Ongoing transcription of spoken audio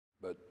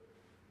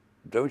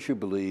don't you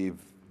believe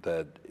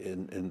that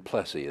in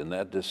Plessy, in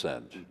that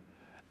dissent,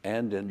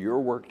 and in your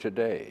work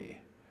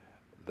today,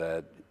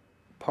 that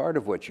part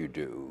of what you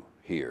do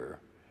here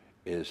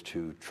is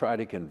to try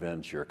to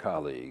convince your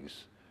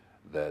colleagues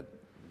that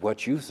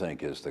what you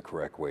think is the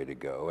correct way to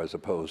go, as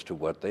opposed to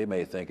what they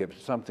may think is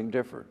something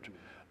different,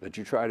 that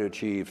you try to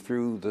achieve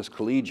through this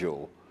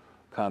collegial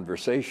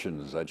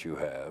conversations that you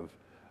have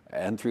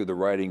and through the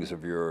writings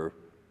of your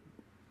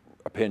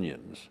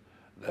opinions,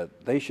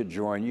 that they should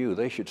join you,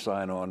 they should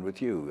sign on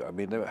with you. I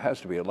mean, there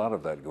has to be a lot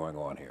of that going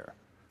on here.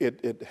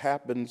 It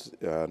happens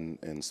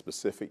in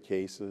specific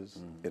cases,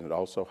 and it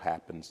also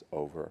happens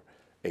over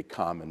a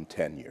common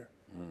tenure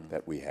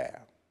that we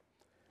have.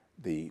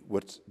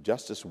 What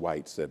Justice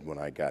White said when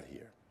I got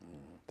here,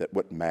 that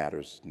what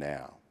matters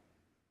now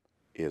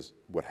is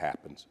what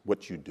happens,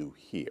 what you do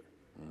here.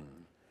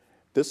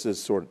 This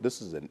is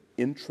an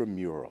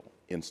intramural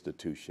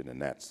institution in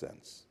that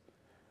sense.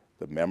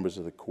 The members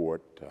of the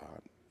court,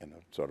 in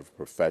a sort of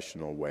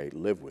professional way,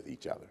 live with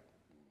each other.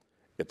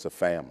 It's a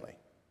family.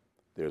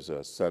 There's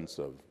a sense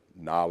of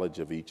knowledge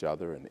of each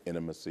other and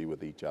intimacy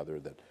with each other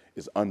that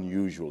is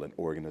unusual in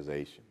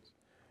organizations.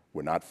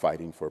 We're not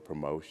fighting for a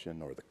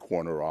promotion or the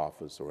corner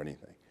office or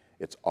anything.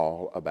 It's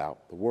all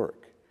about the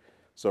work.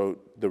 So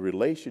the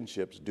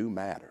relationships do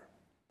matter.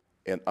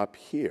 And up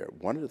here,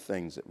 one of the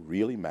things that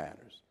really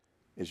matters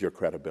is your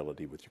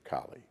credibility with your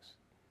colleagues,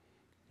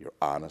 your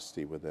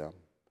honesty with them,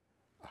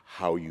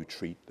 how you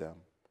treat them,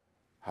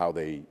 how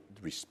they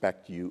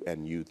respect you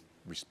and you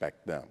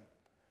respect them.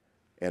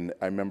 And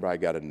I remember I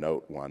got a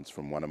note once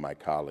from one of my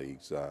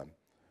colleagues,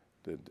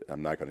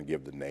 I'm not going to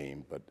give the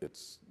name, but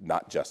it's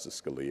not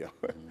Justice Scalia,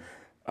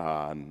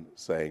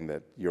 saying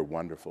that you're a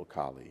wonderful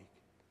colleague.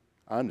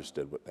 I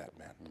understood what that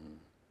meant.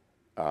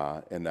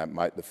 And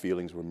that the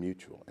feelings were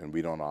mutual, and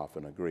we don't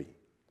often agree.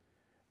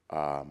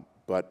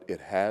 But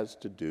it has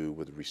to do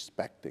with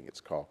respecting.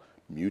 It's called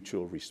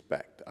mutual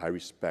respect. I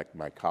respect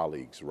my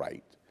colleagues'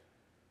 right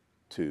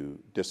to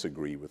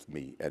disagree with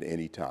me at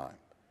any time.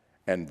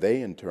 And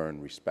they, in turn,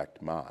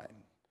 respect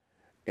mine.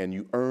 And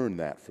you earn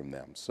that from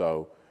them.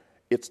 So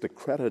it's the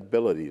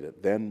credibility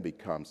that then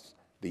becomes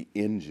the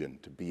engine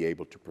to be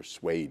able to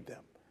persuade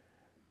them.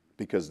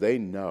 Because they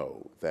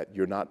know that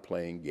you're not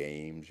playing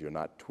games, you're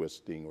not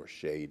twisting or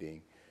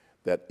shading,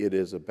 that it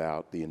is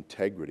about the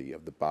integrity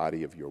of the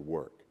body of your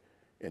work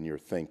and your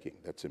thinking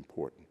that's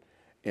important.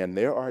 And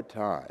there are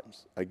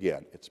times,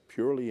 again, it's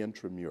purely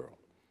intramural,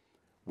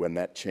 when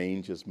that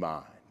changes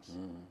minds,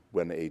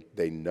 when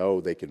they know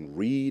they can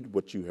read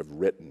what you have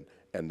written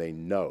and they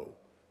know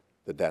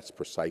that that's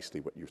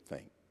precisely what you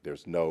think.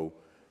 There's no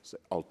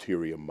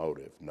ulterior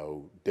motive,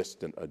 no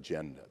distant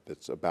agenda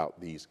that's about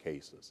these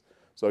cases.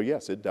 So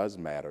yes, it does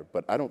matter,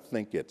 but I don't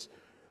think it's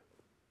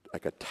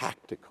like a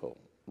tactical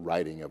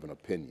writing of an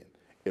opinion.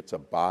 It's a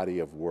body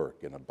of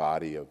work and a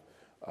body of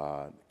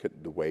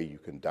the way you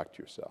conduct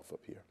yourself up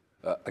here.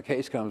 A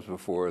case comes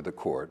before the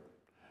court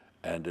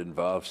and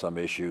involves some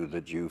issue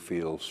that you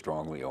feel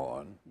strongly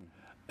on,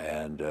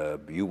 and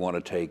you want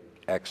to take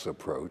X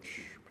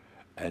approach,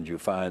 and you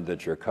find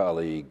that your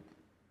colleague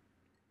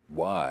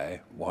Y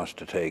wants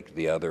to take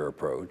the other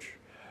approach,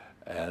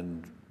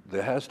 and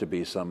there has to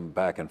be some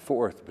back and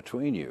forth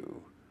between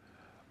you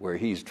where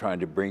he's trying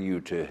to bring you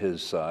to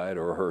his side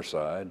or her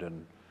side,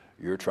 and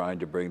you're trying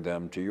to bring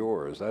them to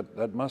yours.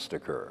 That must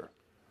occur.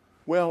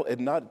 Well,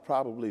 and not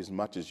probably as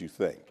much as you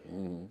think.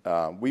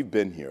 We've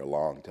been here a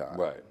long time.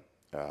 Right.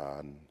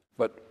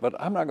 But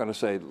I'm not going to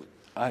say,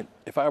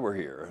 if I were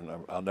here,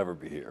 and I'll never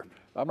be here,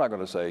 I'm not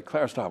going to say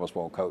Clarence Thomas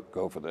won't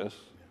go for this.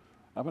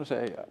 I'm going to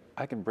say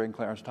I can bring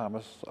Clarence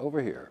Thomas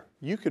over here.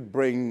 I could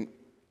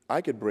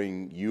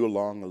bring you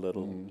along a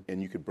little,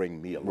 and you could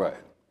bring me along. Right.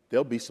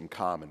 There'll be some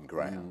common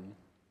ground.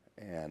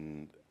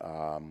 And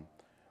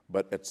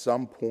but at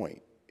some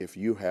point, if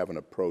you have an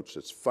approach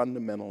that's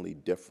fundamentally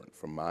different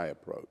from my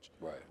approach,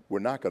 we're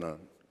not going to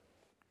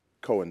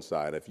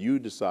coincide. If you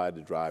decide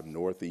to drive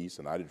northeast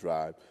and I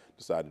decide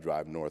to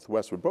drive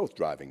northwest, we're both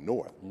driving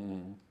north,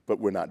 but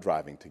we're not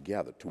driving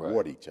together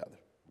toward each other.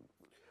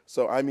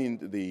 So I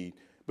mean,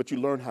 but you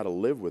learn how to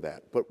live with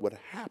that. But what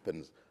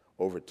happens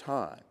over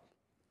time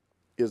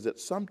is that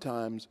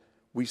sometimes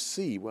we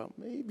see, well,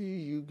 maybe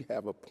you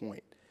have a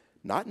point,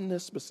 not in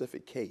this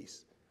specific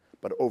case,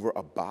 but over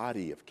a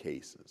body of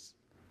cases.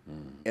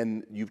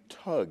 And you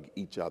tug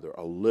each other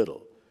a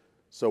little.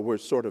 So we're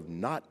sort of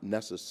not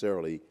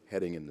necessarily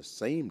heading in the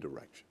same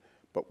direction,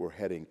 but we're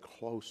heading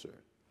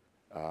closer,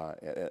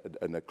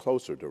 in a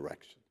closer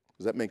direction.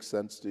 Does that make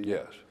sense to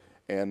you?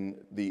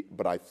 Yes.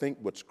 But I think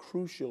what's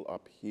crucial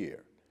up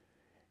here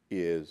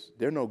is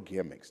there are no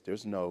gimmicks,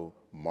 there's no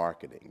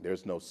marketing,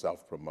 there's no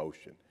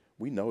self-promotion.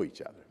 We know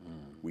each other.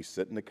 We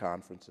sit in the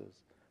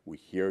conferences, we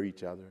hear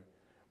each other,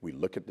 we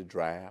look at the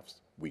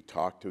drafts, we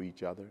talk to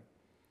each other.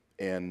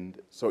 And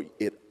so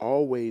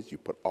you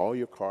put all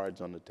your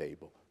cards on the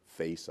table,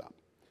 face up.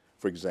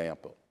 For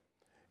example,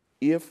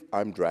 if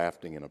I'm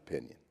drafting an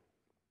opinion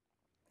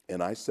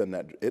and I send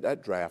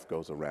that draft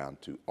goes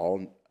around to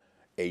all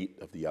 8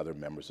 of the other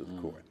members of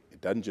the court. It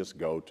doesn't just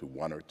go to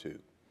 1 or 2.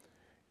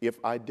 if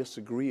I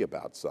disagree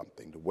about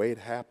something, the way it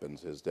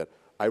happens is that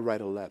I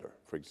write a letter,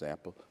 for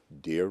example,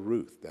 Dear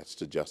Ruth, that's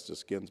to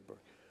Justice Ginsburg.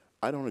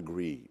 I don't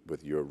agree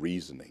with your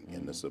reasoning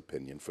in this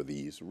opinion for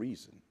these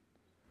reasons.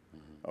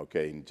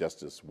 Okay, and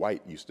Justice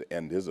White used to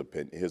end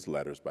his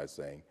letters by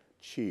saying,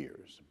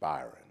 cheers,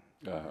 Byron.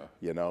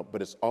 You know,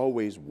 but it's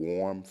always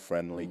warm,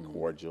 friendly,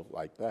 cordial,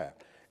 like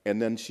that. And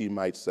then she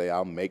might say,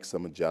 I'll make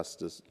some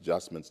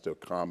adjustments to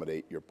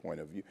accommodate your point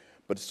of view.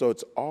 But so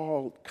it's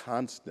all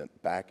constant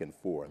back and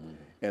forth.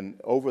 And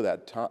over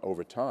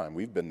time,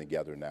 we've been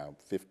together now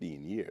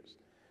 15 years.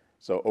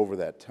 So over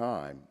that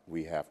time,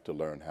 we have to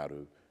learn how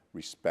to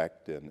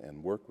respect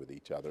and work with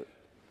each other.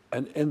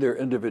 And in their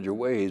individual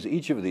ways,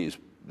 each of these,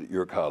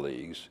 your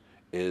colleagues,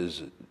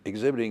 is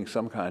exhibiting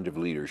some kind of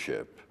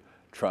leadership,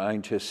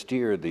 trying to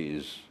steer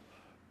these,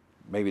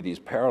 maybe these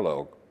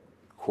parallel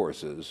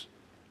courses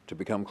to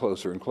become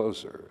closer and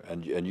closer.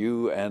 And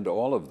you and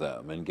all of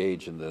them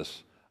engage in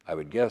this, I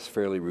would guess,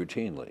 fairly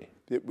routinely.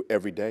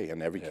 Every day,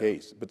 in every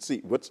case. But see,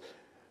 what's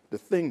the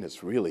thing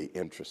that's really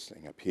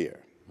interesting up here,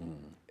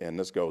 and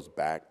this goes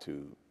back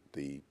to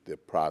the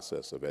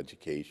process of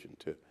education,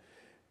 to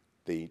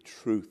the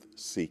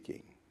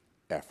truth-seeking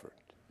effort.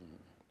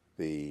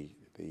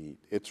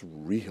 It's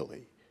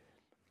really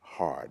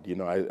hard. You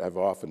know, I've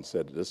often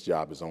said that this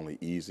job is only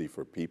easy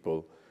for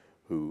people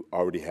who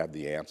already have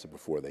the answer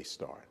before they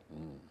start,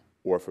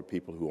 or for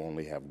people who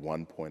only have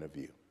one point of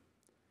view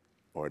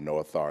or no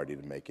authority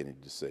to make any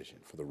decision.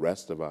 For the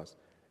rest of us,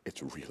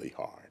 it's really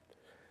hard,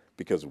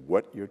 because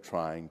what you're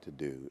trying to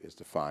do is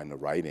to find the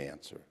right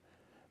answer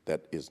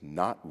that is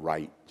not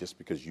right just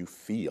because you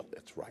feel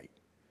it's right.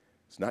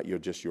 It's not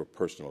just your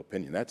personal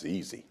opinion. That's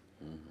easy.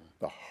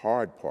 The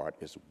hard part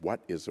is,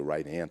 what is the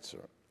right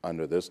answer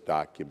under this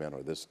document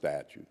or this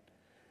statute?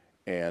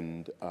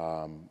 And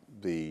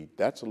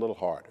that's a little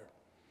harder.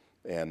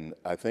 And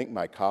I think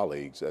my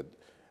colleagues,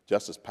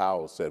 Justice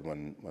Powell said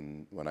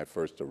when I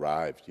first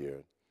arrived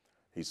here,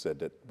 he said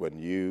that when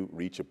you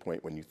reach a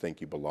point when you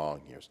think you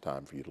belong here, it's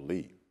time for you to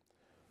leave.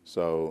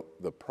 So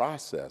the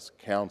process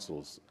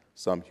counsels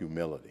some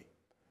humility,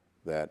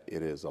 that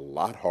it is a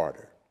lot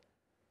harder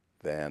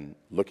than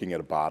looking at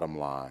a bottom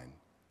line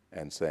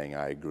and saying,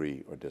 I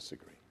agree or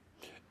disagree.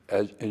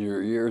 As in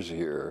your years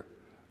here,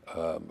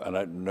 and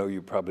I know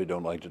you probably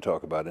don't like to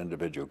talk about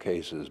individual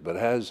cases, but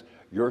has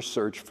your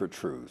search for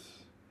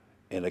truth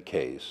in a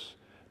case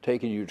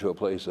taken you to a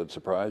place that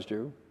surprised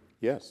you?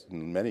 Yes,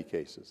 in many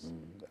cases.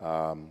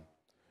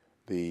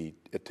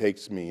 It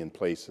takes me in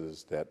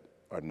places that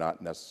are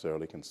not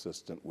necessarily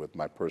consistent with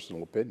my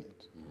personal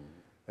opinions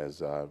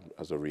as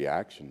a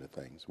reaction to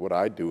things. What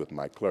I do with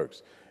my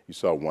clerks, you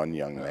saw one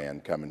young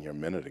man come in here a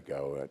minute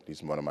ago,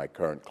 he's one of my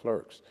current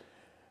clerks.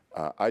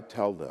 I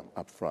tell them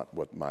up front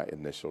what my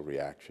initial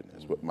reaction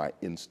is, what my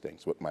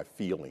instincts, what my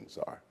feelings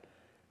are,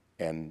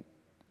 and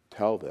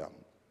tell them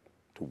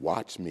to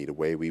watch me the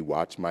way we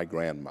watch my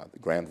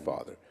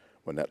grandfather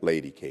when that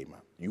lady came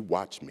up. You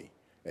watch me,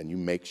 and you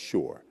make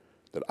sure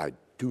that I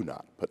do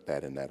not put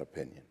that in that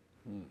opinion.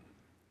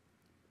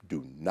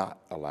 Do not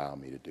allow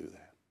me to do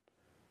that.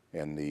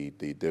 And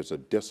there's a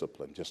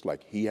discipline, just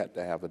like he had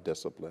to have a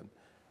discipline,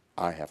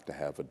 I have to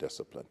have a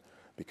discipline.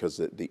 Because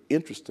the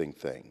interesting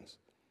things,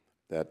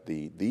 that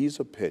these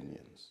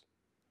opinions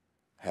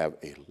have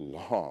a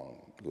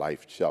long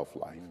shelf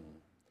life.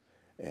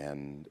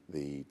 And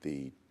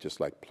just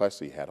like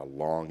Plessy had a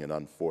long and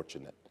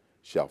unfortunate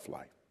shelf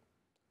life.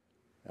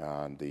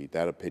 And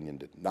that opinion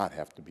did not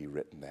have to be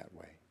written that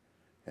way.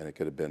 And it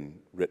could have been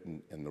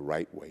written in the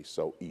right way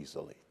so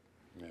easily.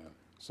 Yeah.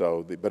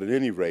 So, but at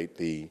any rate,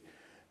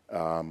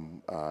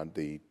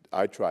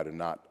 I try to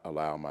not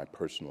allow my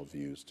personal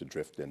views to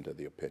drift into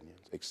the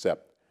opinions,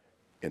 except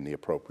in the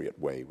appropriate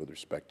way with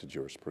respect to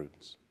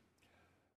jurisprudence.